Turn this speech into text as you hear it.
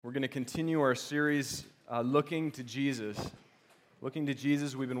We're going to continue our series, Looking to Jesus. Looking to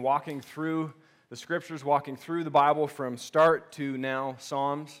Jesus, we've been walking through the Scriptures, walking through the Bible from start to now,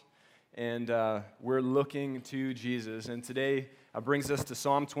 Psalms, and we're looking to Jesus. And today brings us to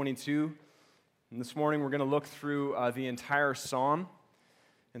Psalm 22. And this morning we're going to look through the entire Psalm.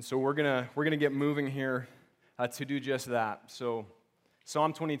 And so we're gonna get moving here to do just that. So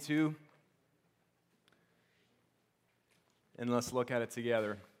Psalm 22, and let's look at it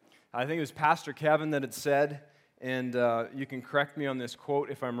together. I think it was Pastor Kevin that had said, and you can correct me on this quote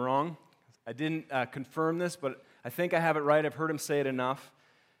if I'm wrong. I didn't confirm this, but I think I have it right. I've heard him say it enough,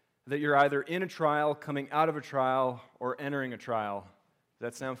 that you're either in a trial, coming out of a trial, or entering a trial.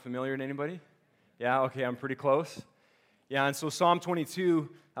 Does that sound familiar to anybody? Yeah, okay, I'm pretty close. Yeah, and so Psalm 22,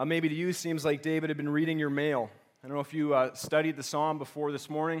 maybe to you, seems like David had been reading your mail. I don't know if you studied the Psalm before this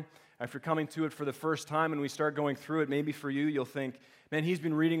morning. If you're coming to it for the first time and we start going through it, maybe for you, you'll think, man, he's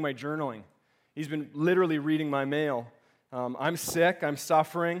been reading my journaling. He's been literally reading my mail. I'm sick, I'm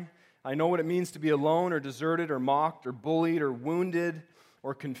suffering. I know what it means to be alone or deserted or mocked or bullied or wounded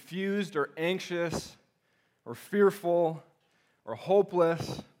or confused or anxious or fearful or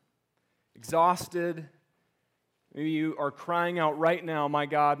hopeless, exhausted. Maybe you are crying out right now, my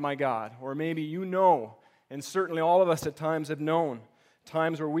God, my God. Or maybe you know, and certainly all of us at times have known,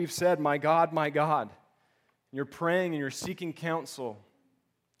 times where we've said, my God, my God. And you're praying and you're seeking counsel.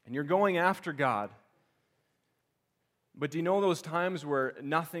 And you're going after God. But do you know those times where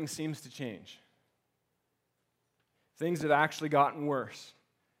nothing seems to change? Things have actually gotten worse.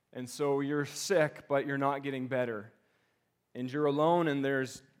 And so you're sick, but you're not getting better. And you're alone and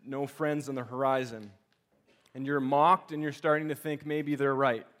there's no friends on the horizon. And you're mocked and you're starting to think maybe they're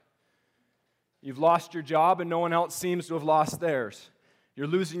right. You've lost your job and no one else seems to have lost theirs. You're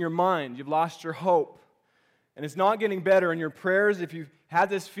losing your mind. You've lost your hope. And it's not getting better. And your prayers, if you've had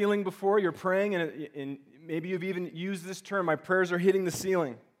this feeling before, you're praying, and maybe you've even used this term, my prayers are hitting the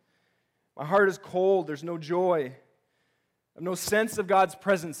ceiling. My heart is cold. There's no joy. I have no sense of God's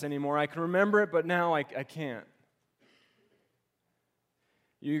presence anymore. I can remember it, but now I can't.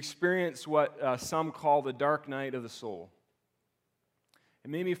 You experience what some call the dark night of the soul.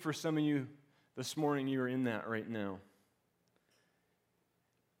 And maybe for some of you this morning, you're in that right now.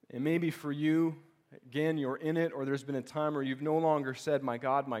 And maybe for you, again, you're in it, or there's been a time where you've no longer said, my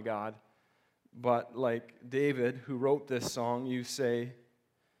God, but like David, who wrote this song, you say,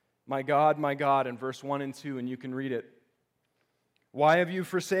 my God, in verse 1 and 2, and you can read it. Why have you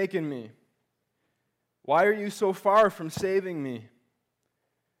forsaken me? Why are you so far from saving me?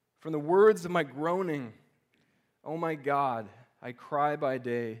 From the words of my groaning, oh my God, I cry by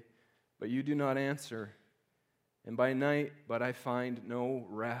day, but you do not answer, and by night, but I find no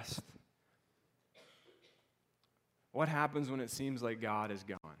rest. What happens when it seems like God is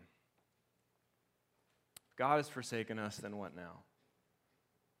gone? If God has forsaken us, then what now?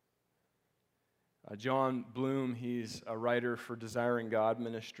 John Bloom, he's a writer for Desiring God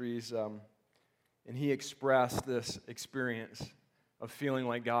Ministries, and he expressed this experience of feeling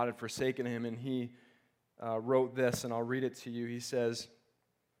like God had forsaken him, and he wrote this, and I'll read it to you. He says,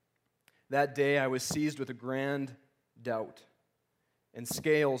 that day I was seized with a grand doubt, and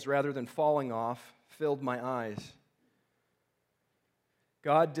scales, rather than falling off, filled my eyes.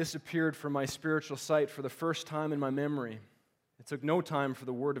 God disappeared from my spiritual sight for the first time in my memory. It took no time for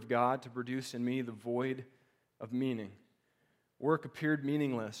the Word of God to produce in me the void of meaning. Work appeared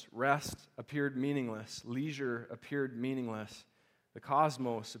meaningless. Rest appeared meaningless. Leisure appeared meaningless. The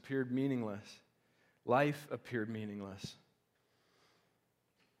cosmos appeared meaningless. Life appeared meaningless.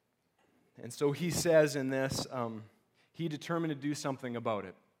 And so he says in this, he determined to do something about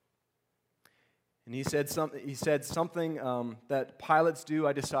it. And he said something that pilots do,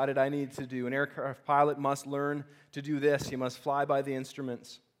 I decided I need to do. An aircraft pilot must learn to do this. He must fly by the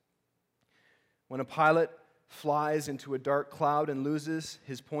instruments. When a pilot flies into a dark cloud and loses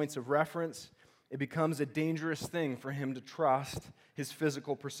his points of reference, it becomes a dangerous thing for him to trust his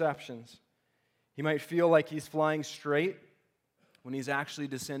physical perceptions. He might feel like he's flying straight when he's actually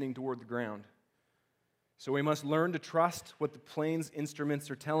descending toward the ground. So he must learn to trust what the plane's instruments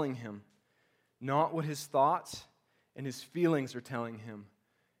are telling him, not what his thoughts and his feelings are telling him.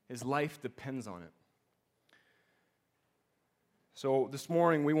 His life depends on it. So this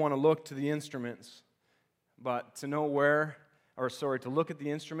morning we want to look to the instruments, but to look at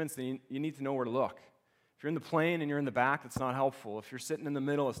the instruments, then you need to know where to look. If you're in the plane and you're in the back, that's not helpful. If you're sitting in the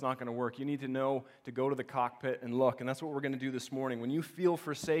middle, it's not going to work. You need to know to go to the cockpit and look, and that's what we're going to do this morning. When you feel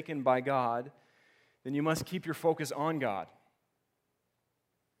forsaken by God, then you must keep your focus on God.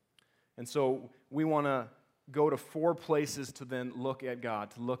 And so we want to go to 4 places to then look at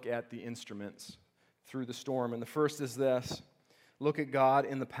God, to look at the instruments through the storm. And the first is this: look at God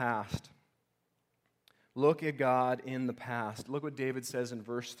in the past. Look at God in the past. Look what David says in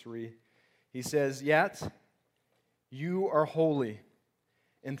verse 3. He says, "Yet you are holy,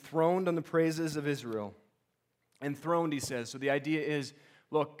 enthroned on the praises of Israel." Enthroned, he says. So the idea is,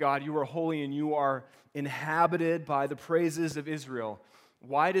 look, God, you are holy and you are inhabited by the praises of Israel.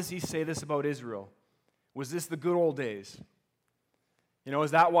 Why does he say this about Israel? Was this the good old days?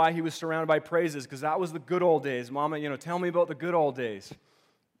 Is that why he was surrounded by praises? Because that was the good old days. Mama, tell me about the good old days.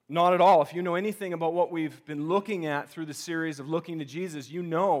 Not at all. If you know anything about what we've been looking at through the series of Looking to Jesus, you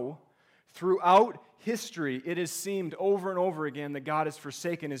know throughout history it has seemed over and over again that God has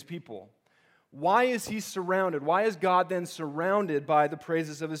forsaken his people. Why is he surrounded? Why is God then surrounded by the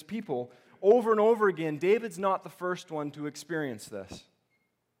praises of his people? Over and over again, David's not the first one to experience this.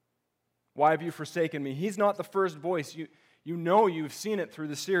 Why have you forsaken me? He's not the first voice. You've seen it through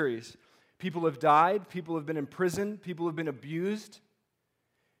the series. People have died. People have been imprisoned. People have been abused.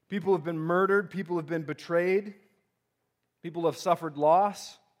 People have been murdered. People have been betrayed. People have suffered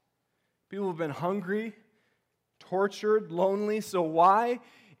loss. People have been hungry, tortured, lonely. So why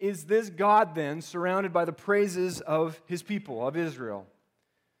is this God then surrounded by the praises of his people, of Israel?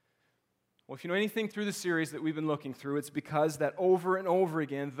 Well, if you know anything through the series that we've been looking through, it's because that over and over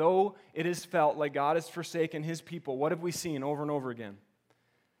again, though it has felt like God has forsaken his people, what have we seen over and over again?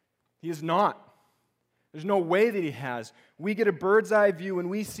 He is not. There's no way that he has. We get a bird's eye view and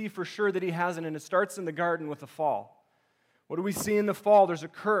we see for sure that he hasn't, and it starts in the garden with the fall. What do we see in the fall? There's a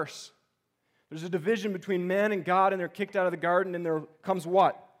curse. There's a division between man and God, and they're kicked out of the garden, and there comes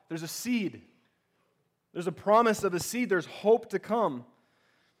what? There's a seed. There's a promise of a seed. There's hope to come.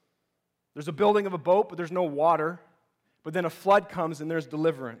 There's a building of a boat, but there's no water. But then a flood comes, and there's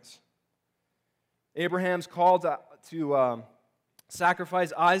deliverance. Abraham's called to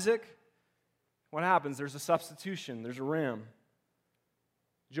sacrifice Isaac. What happens? There's a substitution. There's a ram.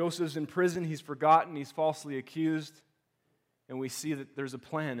 Joseph's in prison. He's forgotten. He's falsely accused. And we see that there's a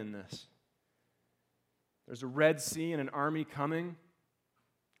plan in this. There's a Red Sea and an army coming.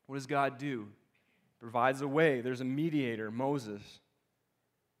 What does God do? He provides a way. There's a mediator, Moses.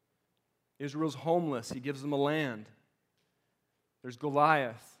 Israel's homeless. He gives them a land. There's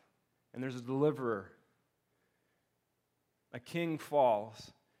Goliath, and there's a deliverer. A king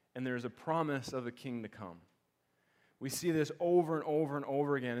falls, and there's a promise of a king to come. We see this over and over and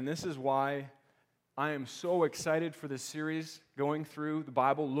over again, and this is why I am so excited for this series, going through the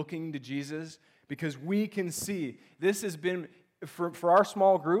Bible, looking to Jesus, because we can see, this has been, for our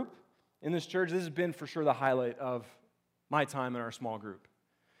small group in this church, this has been for sure the highlight of my time in our small group.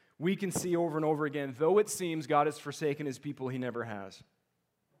 We can see over and over again, though it seems God has forsaken his people, he never has.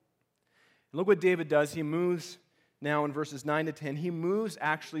 Look what David does. He moves now in verses 9 to 10. He moves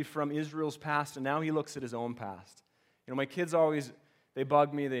actually from Israel's past, and now he looks at his own past. My kids always, they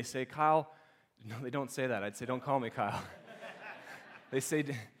bug me. They say, Kyle, no, they don't say that. I'd say, don't call me Kyle. They say,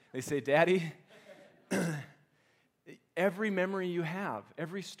 Daddy, every memory you have,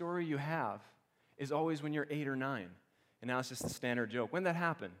 every story you have is always when you're 8 or 9. And now it's just a standard joke. When did that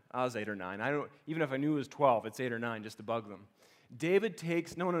happen? I was 8 or 9. Even if I knew it was 12, it's 8 or 9 just to bug them. David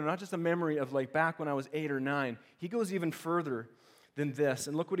takes, not just a memory of like back when I was 8 or 9. He goes even further than this.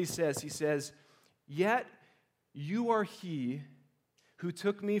 And look what he says. He says, "Yet you are he who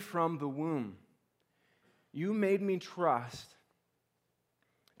took me from the womb. You made me trust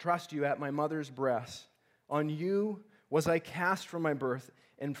you at my mother's breast. On you was I cast from my birth,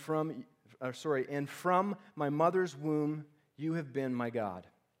 and from my mother's womb you have been my God."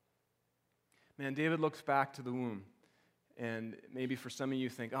 Man, David looks back to the womb. And maybe for some of you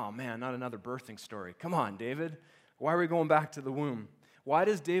think, oh man, not another birthing story. Come on, David. Why are we going back to the womb? Why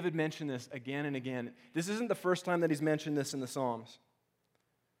does David mention this again and again? This isn't the first time that he's mentioned this in the Psalms.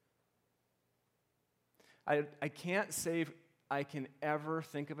 I can't say I can ever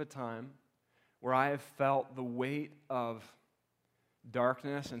think of a time where I have felt the weight of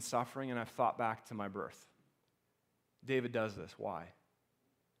darkness and suffering and I've thought back to my birth. David does this. Why?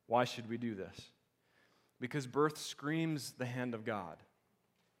 Why should we do this? Because birth screams the hand of God.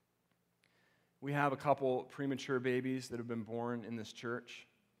 We have a couple premature babies that have been born in this church.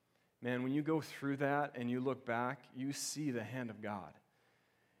 Man, when you go through that and you look back, you see the hand of God.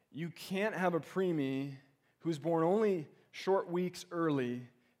 You can't have a preemie who's born only short weeks early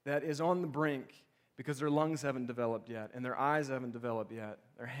that is on the brink because their lungs haven't developed yet and their eyes haven't developed yet,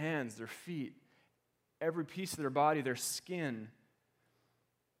 their hands, their feet, every piece of their body, their skin.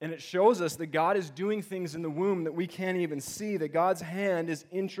 And it shows us that God is doing things in the womb that we can't even see, that God's hand is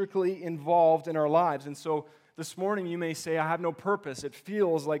intricately involved in our lives. And so this morning you may say, I have no purpose. It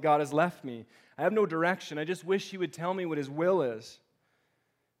feels like God has left me. I have no direction. I just wish He would tell me what His will is.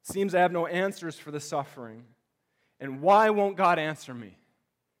 It seems I have no answers for the suffering. And why won't God answer me?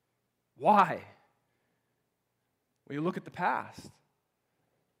 Why? Well, you look at the past.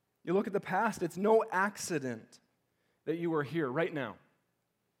 You look at the past. It's no accident that you are here right now.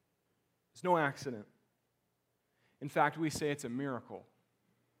 It's no accident. In fact, we say it's a miracle.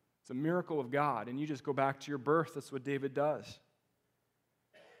 It's a miracle of God. And you just go back to your birth. That's what David does.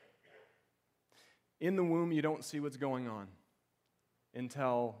 In the womb, you don't see what's going on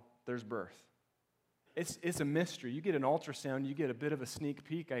until there's birth. It's a mystery. You get an ultrasound, you get a bit of a sneak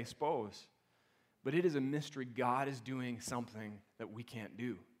peek, I suppose. But it is a mystery. God is doing something that we can't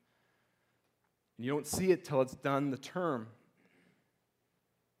do. And you don't see it till it's done the term.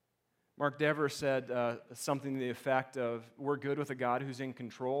 Mark Dever said something to the effect of, we're good with a God who's in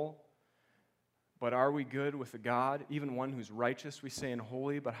control, but are we good with a God, even one who's righteous, we say, and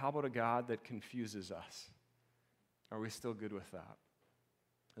holy, but how about a God that confuses us? Are we still good with that?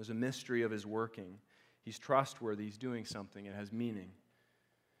 There's a mystery of His working. He's trustworthy. He's doing something. It has meaning.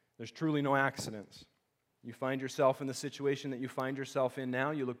 There's truly no accidents. You find yourself in the situation that you find yourself in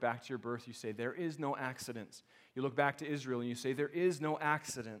now, you look back to your birth, you say, there is no accidents. You look back to Israel and you say, there is no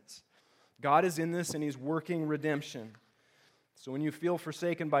accidents. God is in this and He's working redemption. So when you feel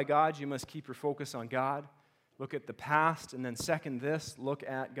forsaken by God, you must keep your focus on God. Look at the past, and then second this, look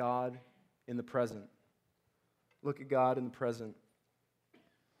at God in the present. Look at God in the present.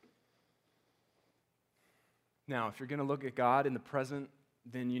 Now, if you're going to look at God in the present,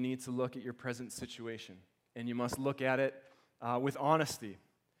 then you need to look at your present situation. And you must look at it with honesty.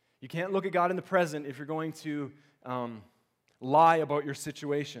 You can't look at God in the present if you're going to lie about your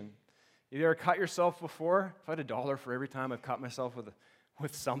situation. Have you ever cut yourself before? If I had $1 for every time I've cut myself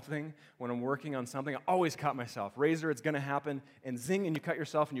with something, when I'm working on something, I always cut myself. Razor, it's going to happen, and zing, and you cut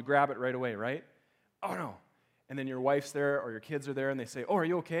yourself and you grab it right away, right? Oh, no. And then your wife's there or your kids are there and they say, oh, are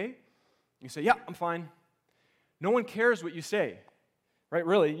you okay? You say, yeah, I'm fine. No one cares what you say, right?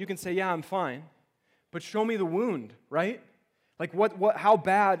 Really, you can say, yeah, I'm fine, but show me the wound, right? Like how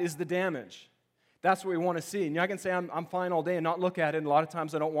bad is the damage? That's what we want to see. And I can say I'm fine all day and not look at it, and a lot of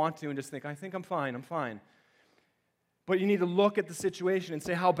times I don't want to and just think, I think I'm fine. But you need to look at the situation and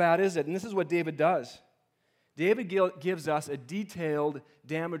say, how bad is it? And this is what David does. David gives us a detailed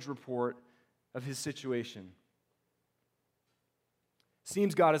damage report of his situation.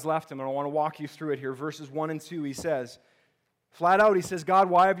 Seems God has left him, and I want to walk you through it here. Verses 1 and 2, he says, flat out, he says, God,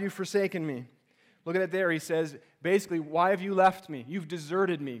 why have you forsaken me? Look at it there. He says, basically, why have you left me? You've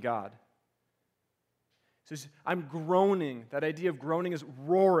deserted me, God. He says, I'm groaning. That idea of groaning is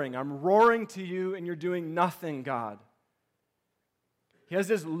roaring. I'm roaring to you, and you're doing nothing, God. He has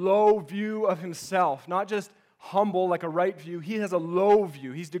this low view of himself, not just humble like a right view. He has a low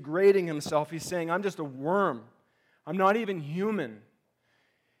view. He's degrading himself. He's saying, I'm just a worm. I'm not even human.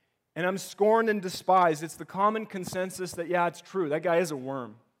 And I'm scorned and despised. It's the common consensus that, yeah, it's true. That guy is a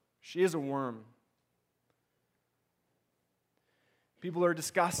worm. She is a worm. People are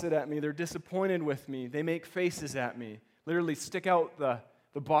disgusted at me. They're disappointed with me. They make faces at me. Literally stick out the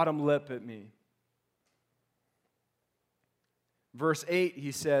bottom lip at me. Verse 8,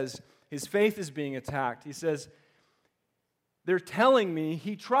 he says, his faith is being attacked. He says, they're telling me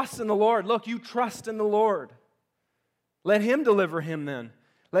he trusts in the Lord. Look, you trust in the Lord. Let Him deliver him then.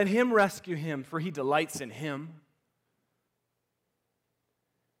 Let Him rescue him, for He delights in him.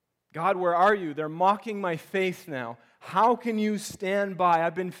 God, where are you? They're mocking my faith now. How can you stand by?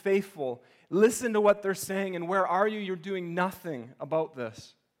 I've been faithful. Listen to what they're saying, and where are you? You're doing nothing about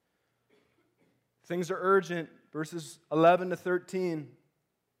this. Things are urgent. Verses 11 to 13.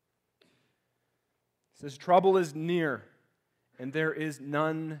 It says, trouble is near, and there is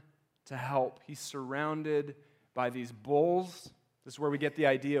none to help. He's surrounded by these bulls. This is where we get the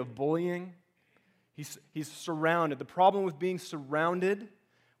idea of bullying. He's surrounded. The problem with being surrounded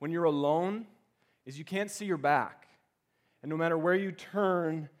when you're alone is you can't see your back. And no matter where you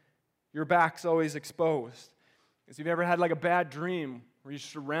turn, your back's always exposed. If you've ever had like a bad dream where you're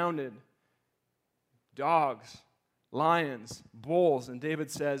surrounded, dogs, lions, bulls, and David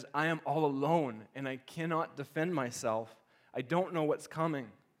says, I am all alone and I cannot defend myself. I don't know what's coming.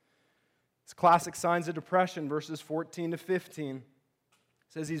 It's classic signs of depression, verses 14 to 15. It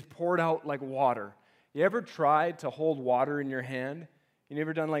says he's poured out like water. You ever tried to hold water in your hand? You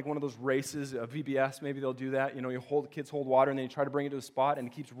ever done like one of those races, VBS, maybe they'll do that. You know, kids hold water and then you try to bring it to a spot and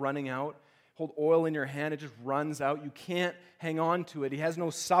it keeps running out. hold oil in your hand, it just runs out. You can't hang on to it. He has no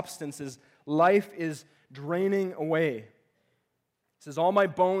substance. His life is draining away. He says, all my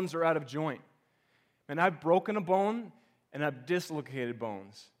bones are out of joint. And I've broken a bone, and I've dislocated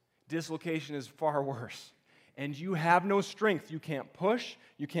bones. Dislocation is far worse. And you have no strength. You can't push.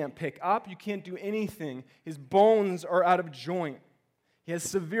 You can't pick up. You can't do anything. His bones are out of joint. He has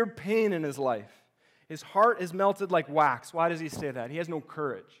severe pain in his life. His heart is melted like wax. Why does he say that? He has no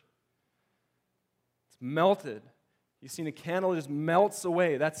courage. It's melted. You've seen a candle, it just melts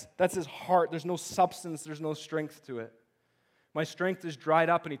away. That's his heart. There's no substance. There's no strength to it. My strength is dried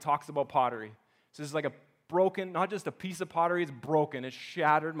up, and he talks about pottery. So it's like a broken, not just a piece of pottery, it's broken. It's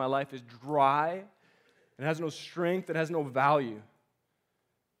shattered. My life is dry. It has no strength. It has no value. It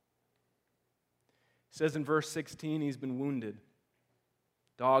says in verse 16, he's been wounded.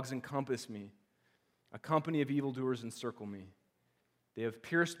 Dogs encompass me. A company of evildoers encircle me. They have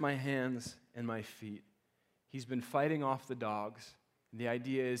pierced my hands and my feet. He's been fighting off the dogs. And the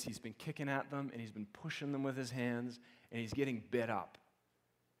idea is he's been kicking at them, and he's been pushing them with his hands, and he's getting bit up.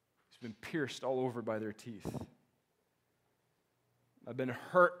 He's been pierced all over by their teeth. I've been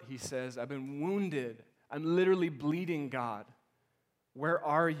hurt, he says. I've been wounded. I'm literally bleeding, God. Where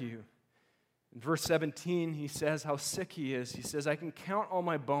are you? In verse 17, he says how sick he is. He says, I can count all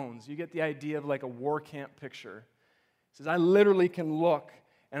my bones. You get the idea of like a war camp picture. He says, I literally can look,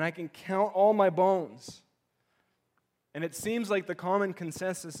 and I can count all my bones. And it seems like the common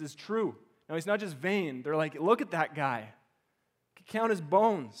consensus is true. Now, he's not just vain. They're like, look at that guy. You can count his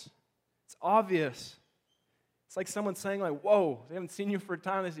bones. It's obvious. It's like someone saying, like, whoa, they haven't seen you for a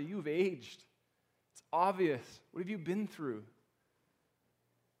time. They say, you've aged. It's obvious. What have you been through?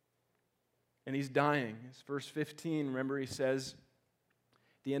 And he's dying. It's verse 15, remember, he says,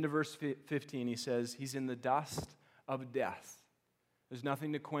 at the end of verse 15, he says, he's in the dust of death. There's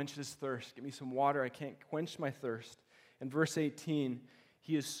nothing to quench his thirst. Give me some water. I can't quench my thirst. In verse 18,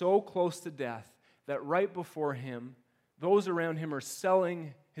 he is so close to death that right before him, those around him are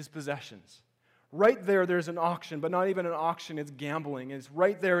selling his possessions. Right there, there's an auction, but not even an auction, it's gambling. It's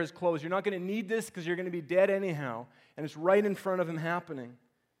right there, his clothes. You're not going to need this because you're going to be dead anyhow. And it's right in front of him happening.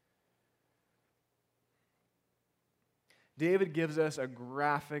 David gives us a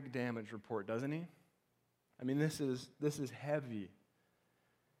graphic damage report, doesn't he? I mean, this is heavy.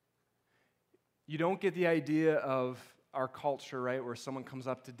 You don't get the idea of our culture, right, where someone comes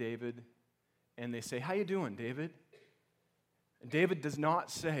up to David and they say, how you doing, David? And David does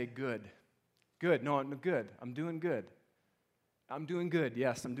not say, good. Good. No, good. I'm doing good. I'm doing good.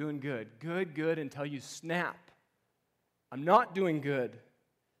 Yes, I'm doing good. Good until you snap. I'm not doing good.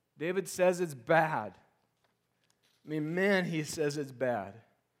 David says it's bad. I mean, man, he says it's bad.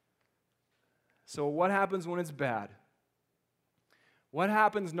 So what happens when it's bad? What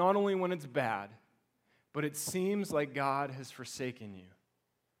happens not only when it's bad, but it seems like God has forsaken you?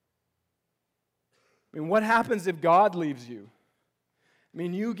 I mean, what happens if God leaves you? I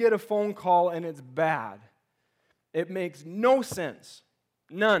mean, you get a phone call and it's bad. It makes no sense.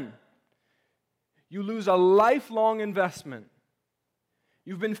 None. You lose a lifelong investment.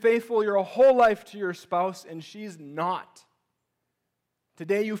 You've been faithful your whole life to your spouse, and she's not.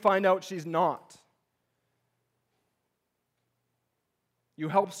 Today you find out she's not. You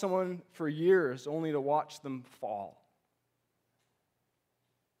help someone for years only to watch them fall.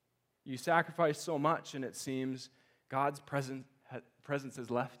 You sacrifice so much, and it seems God's presence has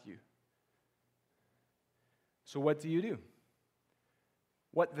left you. So what do?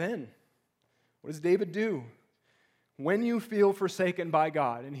 What then? What does David do? When you feel forsaken by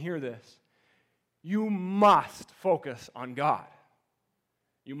God, and hear this, you must focus on God.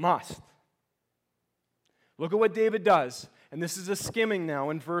 You must. Look at what David does. And this is a skimming now.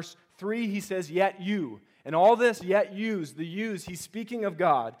 In verse 3, he says, yet you. And all this, yet yous, the yous, he's speaking of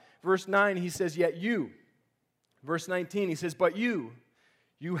God. Verse 9, he says, yet you. Verse 19, he says, but you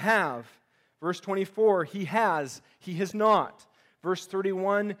have. Verse 24, he has not. Verse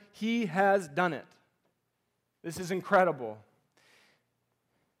 31, he has done it. This is incredible.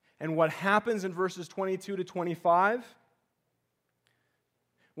 And what happens in verses 22 to 25,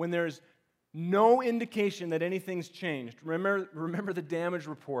 when there's no indication that anything's changed, remember the damage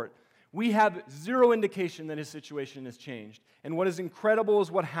report. We have zero indication that his situation has changed. And what is incredible is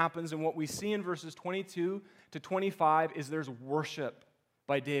what happens, and what we see in verses 22 to 25 is there's worship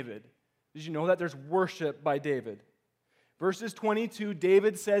by David. Did you know that? There's worship by David. Verses 22,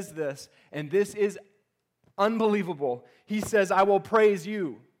 David says this, and this is unbelievable. He says, I will praise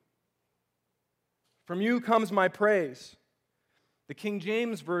you. From you comes my praise. The King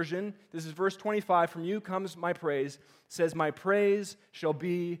James Version, this is verse 25, from you comes my praise, says, my praise shall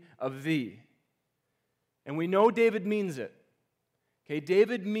be of thee. And we know David means it. Okay,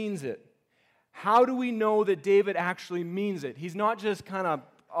 David means it. How do we know that David actually means it? He's not just kind of,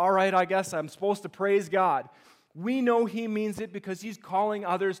 all right, I guess I'm supposed to praise God. We know he means it because he's calling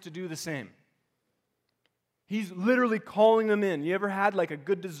others to do the same. He's literally calling them in. You ever had like a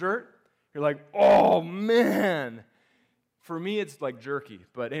good dessert? You're like, oh man. For me, it's like jerky,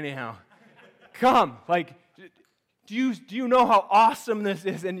 but anyhow. Come, like, do you know how awesome this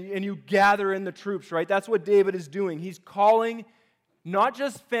is? And you gather in the troops, right? That's what David is doing. He's calling not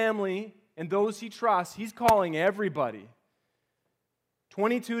just family and those he trusts, he's calling everybody.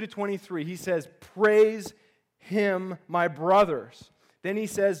 22 to 23, he says, praise him, my brothers. Then he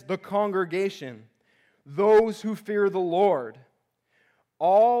says, the congregation, those who fear the Lord,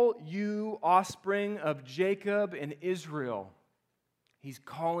 all you offspring of Jacob and Israel. He's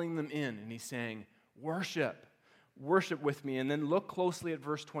calling them in and he's saying, worship with me. And then look closely at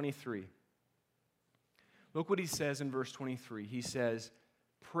verse 23. Look what he says in verse 23. He says,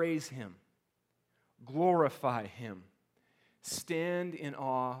 praise him, glorify him, stand in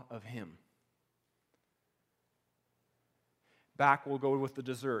awe of him. Back, we'll go with the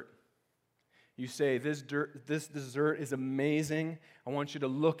dessert. You say, this dessert is amazing. I want you to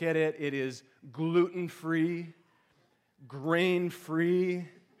look at it. It is gluten-free, grain-free,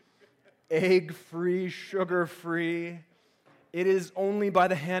 egg-free, sugar-free. It is only by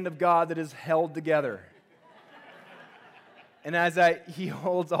the hand of God that is held together. And he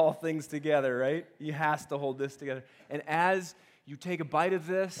holds all things together, right? He has to hold this together. And as you take a bite of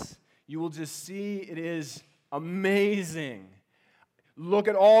this, you will just see it is amazing. Look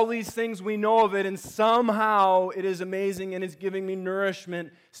at all these things we know of it, and somehow it is amazing and it's giving me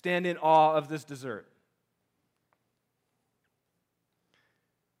nourishment. Stand in awe of this dessert.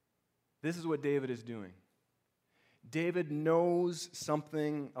 This is what David is doing. David knows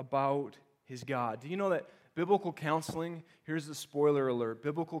something about his God. Do you know that biblical counseling, here's the spoiler alert,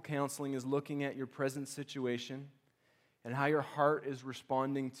 biblical counseling is looking at your present situation and how your heart is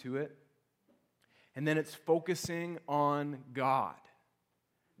responding to it, and then it's focusing on God.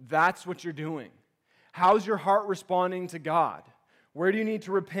 That's what you're doing. How's your heart responding to God? Where do you need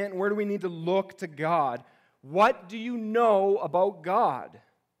to repent? Where do we need to look to God? What do you know about God?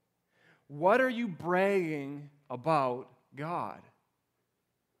 What are you bragging about God?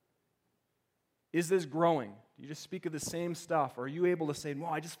 Is this growing? Do you just speak of the same stuff? Or are you able to say, well,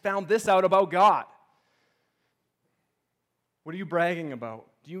 I just found this out about God? What are you bragging about?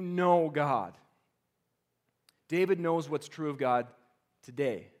 Do you know God? David knows what's true of God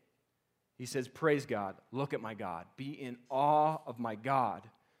today. He says, praise God, look at my God, be in awe of my God.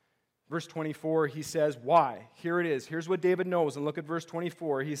 Verse 24, he says, why? Here it is. Here's what David knows. And look at verse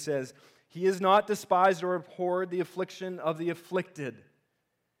 24. He says, he is not despised or abhorred the affliction of the afflicted.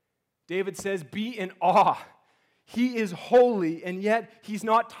 David says, be in awe. He is holy, and yet he's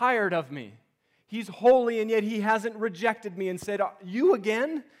not tired of me. He's holy, and yet he hasn't rejected me and said, you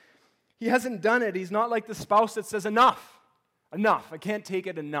again? He hasn't done it. He's not like the spouse that says, enough. I can't take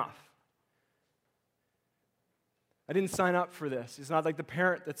it enough. I didn't sign up for this. He's not like the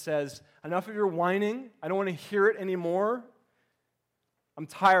parent that says, enough of your whining. I don't want to hear it anymore. I'm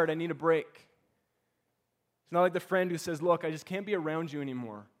tired. I need a break. It's not like the friend who says, look, I just can't be around you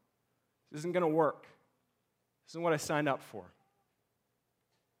anymore. This isn't going to work. This isn't what I signed up for.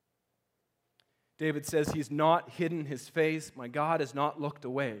 David says he's not hidden his face. My God has not looked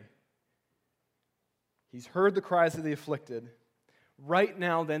away. He's heard the cries of the afflicted. Right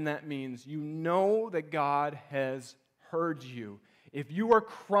now, then, that means you know that God has heard you. If you are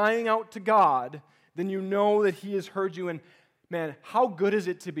crying out to God, then you know that he has heard you. And man, how good is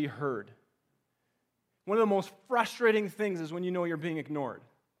it to be heard? One of the most frustrating things is when you know you're being ignored.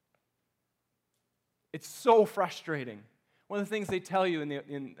 It's so frustrating. One of the things they tell you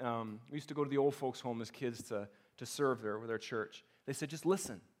we used to go to the old folks' home as kids to serve there with our church. They said, just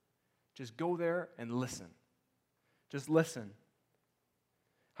listen. Just go there and listen. Just listen.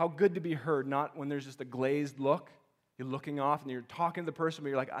 How good to be heard, not when there's just a glazed look. You're looking off and you're talking to the person, but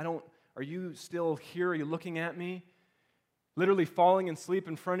you're like, are you still here? Are you looking at me? Literally falling asleep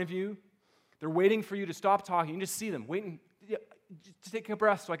in front of you. They're waiting for you to stop talking. You just see them waiting. Just take a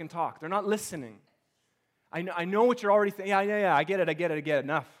breath so I can talk. They're not listening. I know what you're already thinking. Yeah, I get it.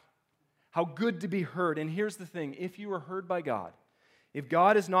 Enough. How good to be heard. And here's the thing. If you are heard by God, if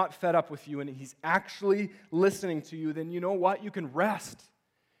God is not fed up with you and he's actually listening to you, then you know what? You can rest.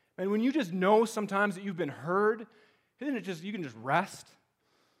 And when you just know sometimes that you've been heard, isn't it just, you can just rest?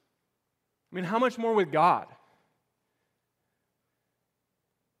 I mean, how much more with God?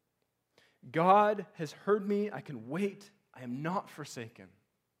 God has heard me. I can wait. I am not forsaken.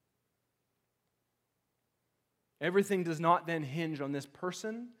 Everything does not then hinge on this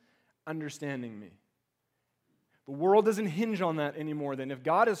person understanding me. The world doesn't hinge on that anymore. Then if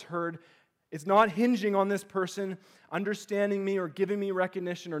God has heard, it's not hinging on this person understanding me or giving me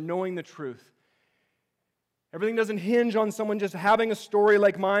recognition or knowing the truth. Everything doesn't hinge on someone just having a story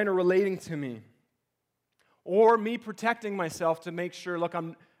like mine or relating to me. Or me protecting myself to make sure, look,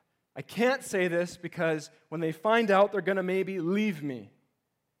 I can't say this because when they find out, they're going to maybe leave me.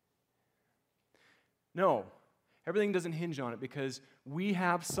 No, everything doesn't hinge on it because we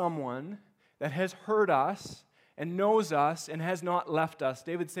have someone that has heard us and knows us and has not left us.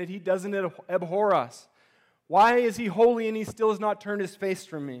 David said he doesn't abhor us. Why is he holy and he still has not turned his face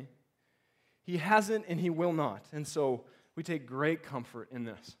from me? He hasn't and he will not. And so we take great comfort in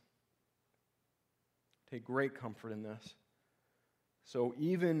this. Take great comfort in this. So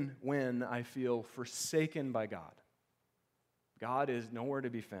even when I feel forsaken by God, God is nowhere to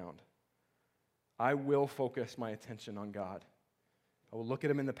be found. I will focus my attention on God. I will look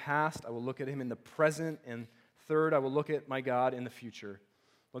at him in the past, I will look at him in the present, and third, I will look at my God in the future.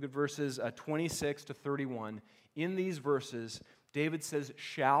 Look at verses 26 to 31. In these verses, David says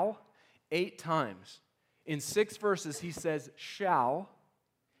shall 8 times. In 6 verses, he says shall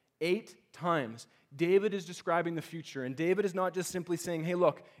 8 times. David is describing the future, and David is not just simply saying, hey,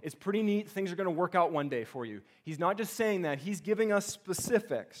 look, it's pretty neat, things are going to work out one day for you. He's not just saying that, he's giving us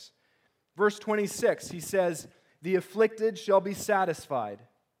specifics. Verse 26, he says, the afflicted shall be satisfied.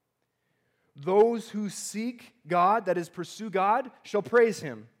 Those who seek God, that is, pursue God, shall praise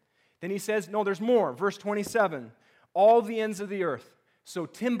him. Then he says, no, there's more. Verse 27, all the ends of the earth. So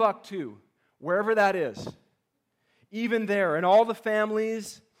Timbuktu, wherever that is, even there, and all the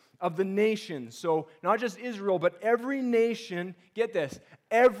families of the nations. So not just Israel, but every nation, get this,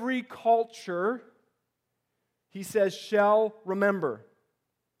 every culture, he says, shall remember.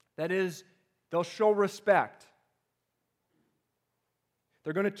 That is, they'll show respect.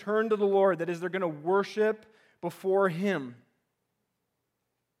 They're going to turn to the Lord. That is, they're going to worship before him.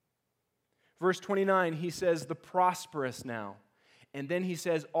 Verse 29, he says, the prosperous now. And then he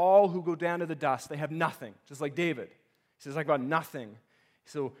says, all who go down to the dust, they have nothing, just like David. He says, I've got nothing.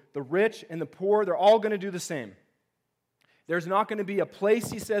 So the rich and the poor, they're all going to do the same. There's not going to be a place,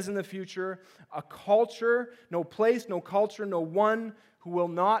 he says, in the future, a culture, no place, no culture, no one who will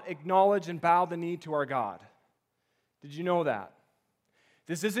not acknowledge and bow the knee to our God. Did you know that?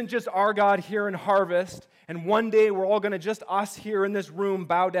 This isn't just our God here in Harvest, and one day we're all going to, just us here in this room,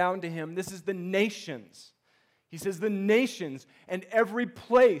 bow down to him. This is the nations. He says the nations and every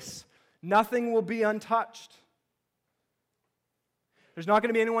place, nothing will be untouched. There's not going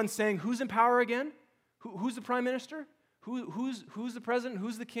to be anyone saying, who's in power again? Who's the prime minister? Who's the president?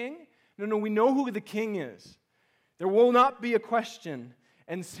 Who's the king? No, we know who the king is. There will not be a question.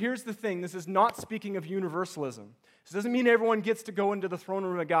 And here's the thing, this is not speaking of universalism. This doesn't mean everyone gets to go into the throne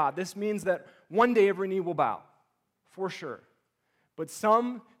room of God. This means that one day every knee will bow, for sure. But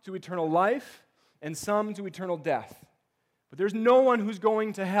some to eternal life and some to eternal death. But there's no one who's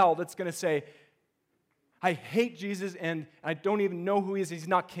going to hell that's going to say, I hate Jesus and I don't even know who he is. He's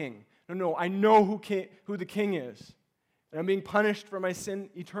not king. No, I know who the king is. And I'm being punished for my sin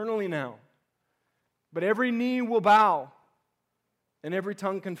eternally now. But every knee will bow and every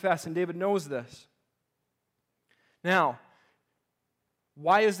tongue confess, and David knows this. Now,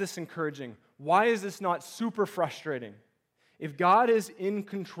 why is this encouraging? Why is this not super frustrating? If God is in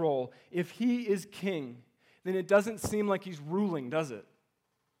control, if he is king, then it doesn't seem like he's ruling, does it?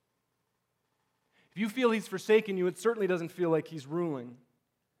 If you feel he's forsaken you, it certainly doesn't feel like he's ruling.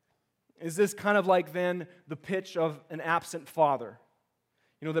 Is this kind of like then the pitch of an absent father?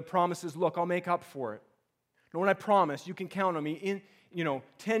 That promises, look, I'll make up for it. And when I promise, you can count on me in,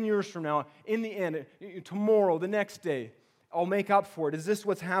 10 years from now, in the end, tomorrow, the next day, I'll make up for it. Is this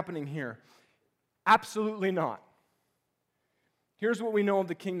what's happening here? Absolutely not. Here's what we know of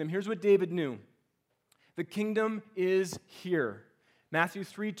the kingdom. Here's what David knew. The kingdom is here. Matthew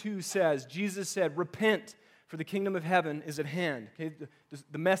 3:2 says, Jesus said, repent, for the kingdom of heaven is at hand. Okay,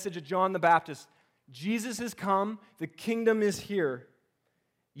 the message of John the Baptist. Jesus has come, the kingdom is here.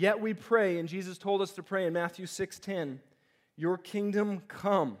 Yet we pray, and Jesus told us to pray in Matthew 6:10, your kingdom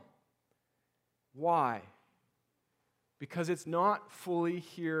come. Why? Because it's not fully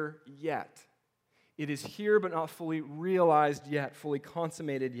here yet. It is here but not fully realized yet, fully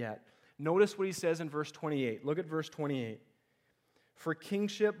consummated yet. Notice what he says in verse 28. Look at verse 28. For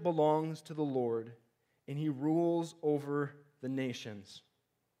kingship belongs to the Lord, and he rules over the nations.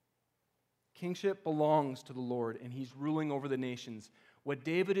 Kingship belongs to the Lord, and he's ruling over the nations. What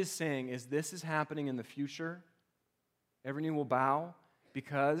David is saying is this is happening in the future. Every knee will bow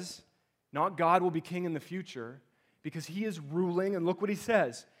because not God will be king in the future, because he is ruling, and look what he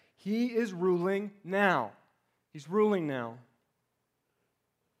says. He is ruling now. He's ruling now.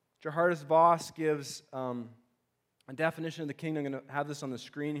 Geerhardus Vos gives a definition of the kingdom. I'm going to have this on the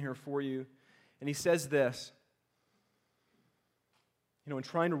screen here for you. And he says this, in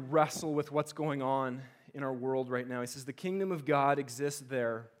trying to wrestle with what's going on in our world right now. He says, the kingdom of God exists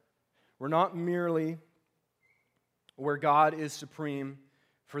there. We're not merely where God is supreme,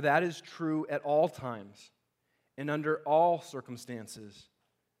 for that is true at all times and under all circumstances.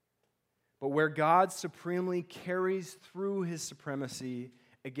 But where God supremely carries through his supremacy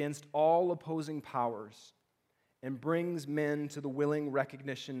against all opposing powers and brings men to the willing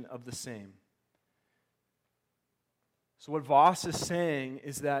recognition of the same. So what Vos is saying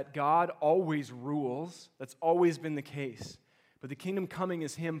is that God always rules. That's always been the case. But the kingdom coming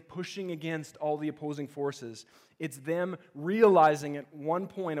is him pushing against all the opposing forces. It's them realizing at one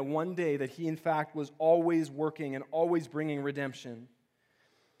point, at one day, that he in fact was always working and always bringing redemption.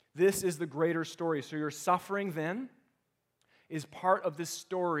 This is the greater story. So your suffering then is part of this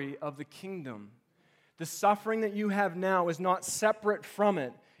story of the kingdom. The suffering that you have now is not separate from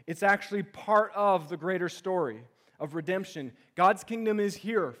it. It's actually part of the greater story of redemption. God's kingdom is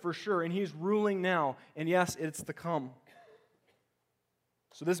here for sure, and he's ruling now. And yes, it's to come.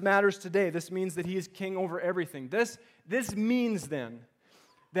 So this matters today. This means that he is king over everything. This means then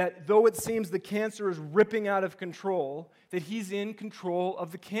that though it seems the cancer is ripping out of control, that he's in control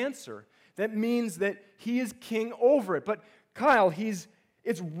of the cancer. That means that he is king over it. But Kyle,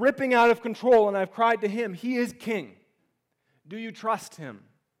 it's ripping out of control, and I've cried to him. He is king. Do you trust him?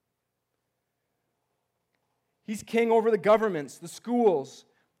 He's king over the governments, the schools,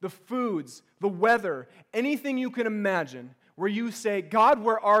 the foods, the weather, anything you can imagine where you say, God,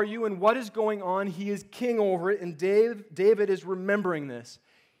 where are you and what is going on? He is king over it, and David is remembering this.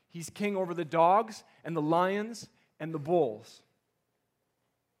 He's king over the dogs and the lions and the bulls.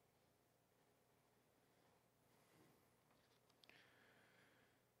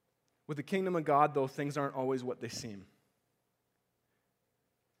 With the kingdom of God, though, things aren't always what they seem.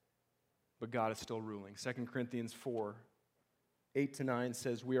 But God is still ruling. 2 Corinthians 4, 8-9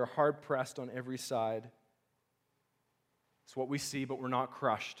 says, we are hard-pressed on every side. It's what we see, but we're not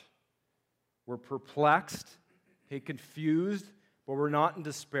crushed. We're perplexed, confused, but we're not in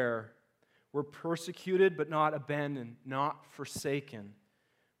despair. We're persecuted, but not abandoned, not forsaken.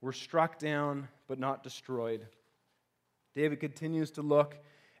 We're struck down, but not destroyed. David continues to look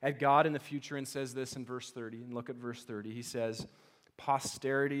at God in the future and says this in verse 30. And look at verse 30. He says,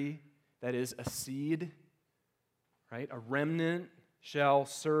 posterity, that is a seed, right? A remnant shall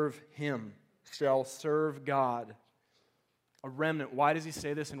serve him, shall serve God. A remnant. Why does he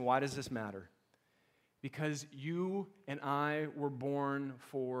say this and why does this matter? Because you and I were born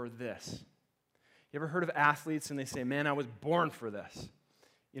for this. You ever heard of athletes and they say, man, I was born for this?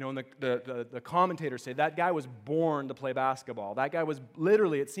 And the commentators say, that guy was born to play basketball. That guy was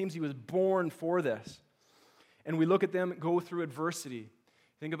literally, it seems he was born for this. And we look at them go through adversity.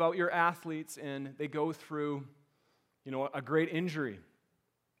 Think about your athletes and they go through, a great injury.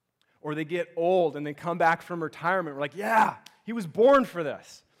 Or they get old and they come back from retirement. We're like, yeah, he was born for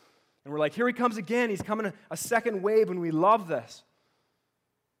this. And we're like, here he comes again. He's coming a second wave, and we love this.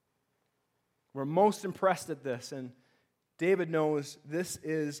 We're most impressed at this. And David knows this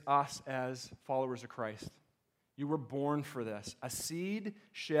is us as followers of Christ. You were born for this. A seed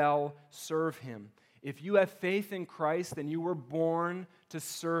shall serve him. If you have faith in Christ, then you were born to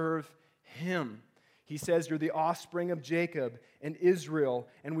serve him. He says you're the offspring of Jacob and Israel.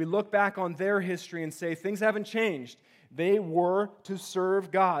 And we look back on their history and say things haven't changed. They were to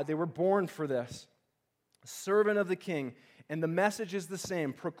serve God. They were born for this. Servant of the king. And the message is the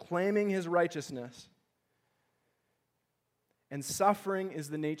same, proclaiming his righteousness. And suffering is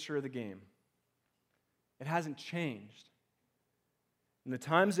the nature of the game. It hasn't changed. In the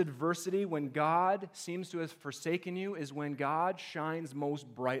times of adversity, when God seems to have forsaken you, is when God shines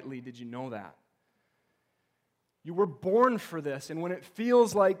most brightly. Did you know that? You were born for this, and when it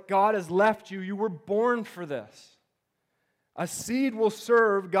feels like God has left you, you were born for this. A seed will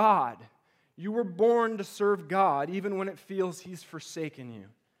serve God. You were born to serve God, even when it feels he's forsaken you.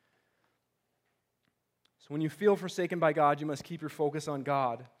 So when you feel forsaken by God, you must keep your focus on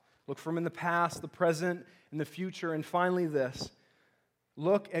God. Look for him in the past, the present, and the future, and finally this.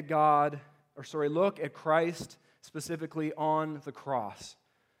 Look at Christ specifically on the cross.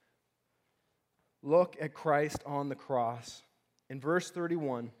 Look at Christ on the cross. In verse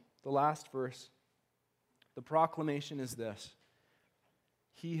 31, the last verse, the proclamation is this.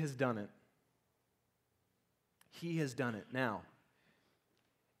 He has done it. He has done it. Now,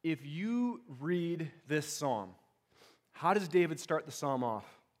 if you read this psalm, How does David start the psalm off?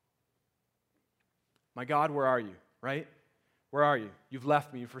 My God, where are you? Right? Where are you? You've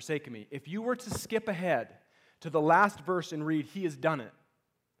left me, you've forsaken me. If you were to skip ahead to the last verse and read, He has done it,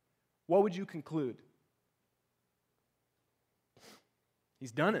 what would you conclude?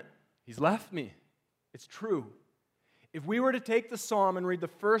 He's done it. He's left me. It's true. If we were to take the psalm and read the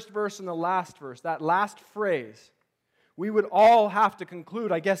first verse and the last verse, that last phrase, we would all have to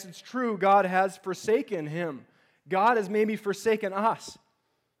conclude, I guess it's true, God has forsaken him. God has maybe forsaken us.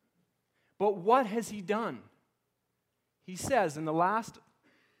 But what has He done? He says in the last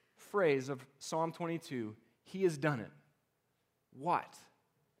phrase of Psalm 22, He has done it. What?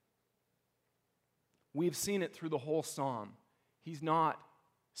 We've seen it through the whole psalm. He's not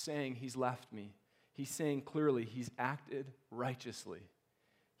saying He's left me. He's saying clearly He's acted righteously.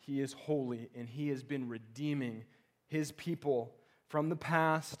 He is holy, and He has been redeeming His people from the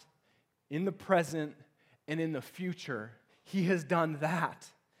past, in the present, and in the future. He has done that.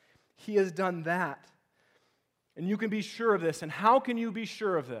 He has done that. And you can be sure of this. And how can you be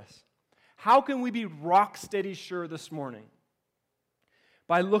sure of this? How can we be rock steady sure this morning?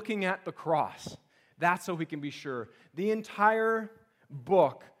 By looking at the cross. That's how we can be sure. The entire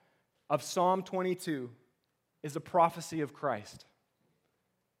book of Psalm 22 is a prophecy of Christ.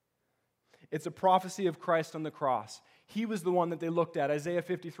 It's a prophecy of Christ on the cross. He was the one that they looked at. Isaiah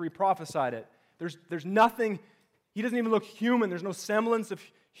 53 prophesied it. There's nothing, He doesn't even look human. There's no semblance of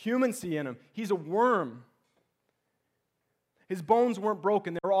humancy in Him. He's a worm. His bones weren't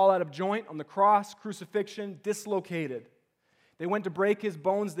broken. They were all out of joint on the cross, crucifixion, dislocated. They went to break His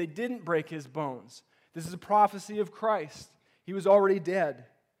bones. They didn't break His bones. This is a prophecy of Christ. He was already dead.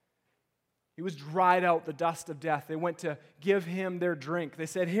 He was dried out, the dust of death. They went to give Him their drink. They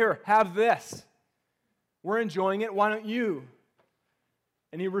said, here, have this. We're enjoying it. Why don't you?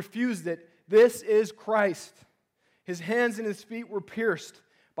 And He refused it. This is Christ. His hands and His feet were pierced.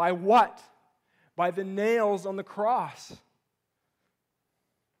 By what? By the nails on the cross.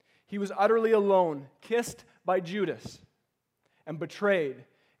 He was utterly alone, kissed by Judas, and betrayed.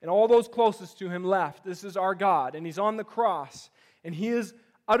 And all those closest to Him left. This is our God. And He's on the cross. And He is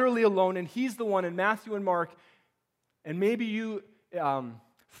utterly alone. And He's the one in Matthew and Mark. And maybe you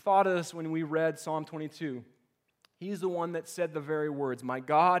thought of this when we read Psalm 22. He's the one that said the very words, my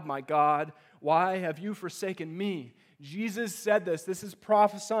God, why have you forsaken me? Jesus said this. This is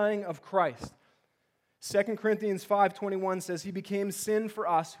prophesying of Christ. 2 Corinthians 5:21 says, He became sin for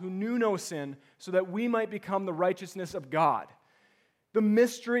us who knew no sin, so that we might become the righteousness of God. The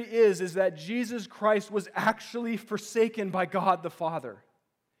mystery is that Jesus Christ was actually forsaken by God the Father.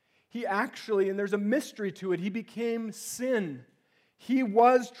 He actually, and there's a mystery to it, He became sin. He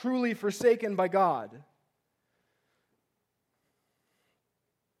was truly forsaken by God.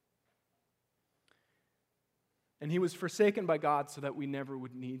 And He was forsaken by God so that we never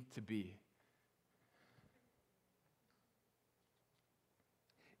would need to be.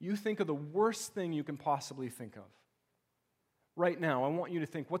 You think of the worst thing you can possibly think of. Right now, I want you to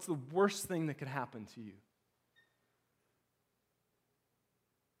think, what's the worst thing that could happen to you?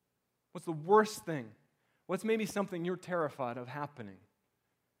 What's the worst thing? What's maybe something you're terrified of happening?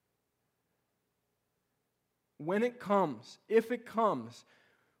 When it comes, if it comes,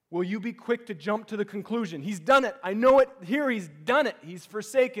 will you be quick to jump to the conclusion? He's done it. I know it. Here, He's done it. He's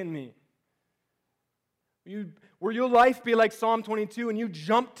forsaken me. Will your life be like Psalm 22 and you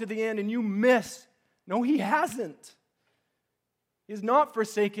jump to the end and you miss? No, He hasn't. He's not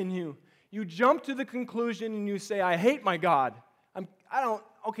forsaken you. You jump to the conclusion and you say, I hate my God.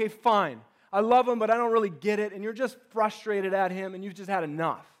 Okay, fine. I love Him, but I don't really get it. And you're just frustrated at Him and you've just had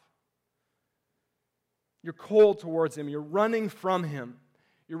enough. You're cold towards Him. You're running from Him.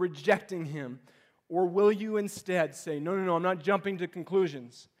 You're rejecting Him. Or will you instead say, no, I'm not jumping to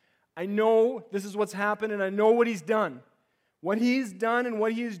conclusions. I know this is what's happened and I know what He's done. What He's done and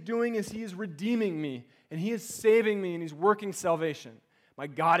what He is doing is He is redeeming me and He is saving me and He's working salvation. My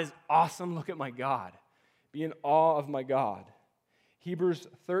God is awesome. Look at my God. Be in awe of my God. Hebrews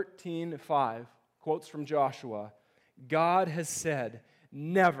 13:5 quotes from Joshua. God has said,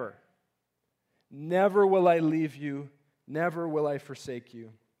 never will I leave you, never will I forsake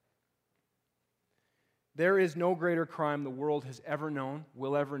you. There is no greater crime the world has ever known,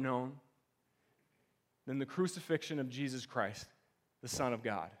 will ever know, than the crucifixion of Jesus Christ, the Son of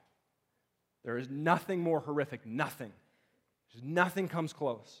God. There is nothing more horrific, nothing. Nothing comes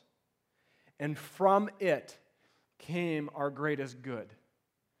close. And from it came our greatest good.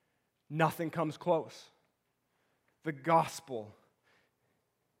 Nothing comes close. The gospel.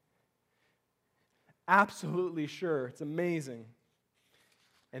 Absolutely sure. It's amazing.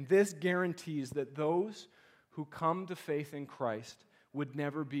 And this guarantees that those who come to faith in Christ would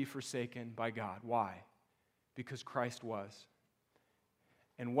never be forsaken by God. Why? Because Christ was.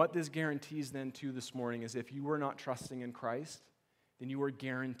 And what this guarantees then too this morning is if you are not trusting in Christ, then you are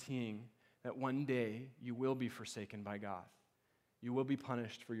guaranteeing that one day you will be forsaken by God. You will be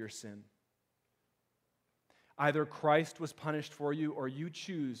punished for your sin. Either Christ was punished for you or you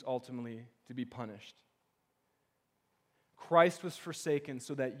choose ultimately to be punished. Christ was forsaken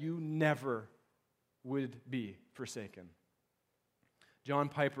so that you never would be forsaken. John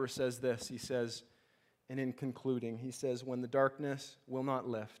Piper says this, he says, and in concluding, he says, when the darkness will not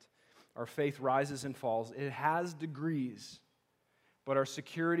lift, our faith rises and falls. It has degrees, but our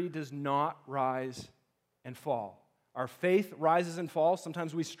security does not rise and fall. Our faith rises and falls.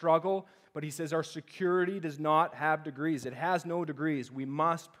 Sometimes we struggle, but he says our security does not have degrees. It has no degrees. We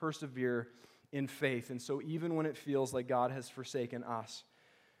must persevere in faith. And so even when it feels like God has forsaken us,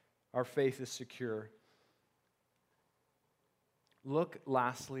 our faith is secure. Look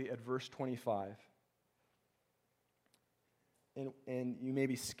lastly at verse 25. And you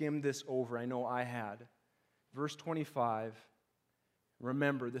maybe skimmed this over. I know I had. Verse 25,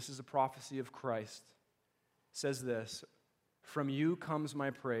 remember, this is a prophecy of Christ. It says this, from you comes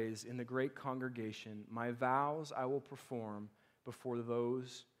my praise in the great congregation. My vows I will perform before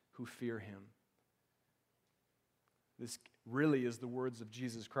those who fear him. This really is the words of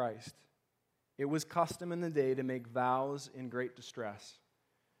Jesus Christ. It was custom in the day to make vows in great distress,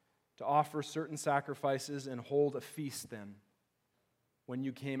 to offer certain sacrifices and hold a feast then, when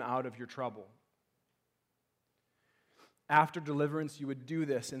you came out of your trouble. After deliverance, you would do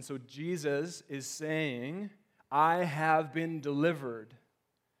this. And so Jesus is saying, I have been delivered.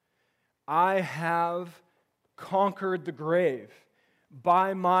 I have conquered the grave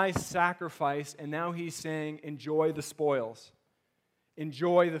by my sacrifice. And now he's saying, enjoy the spoils.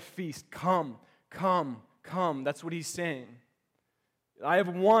 Enjoy the feast. Come, come, come. That's what he's saying. I have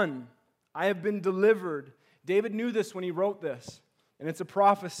won. I have been delivered. David knew this when he wrote this. And it's a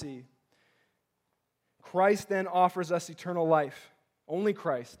prophecy. Christ then offers us eternal life. Only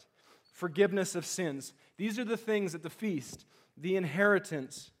Christ. Forgiveness of sins. These are the things at the feast. The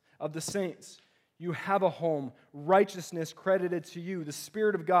inheritance of the saints. You have a home. Righteousness credited to you. The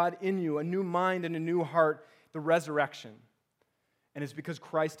Spirit of God in you. A new mind and a new heart. The resurrection. And it's because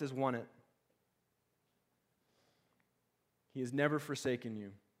Christ has won it. He has never forsaken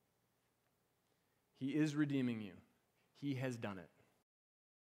you. He is redeeming you. He has done it.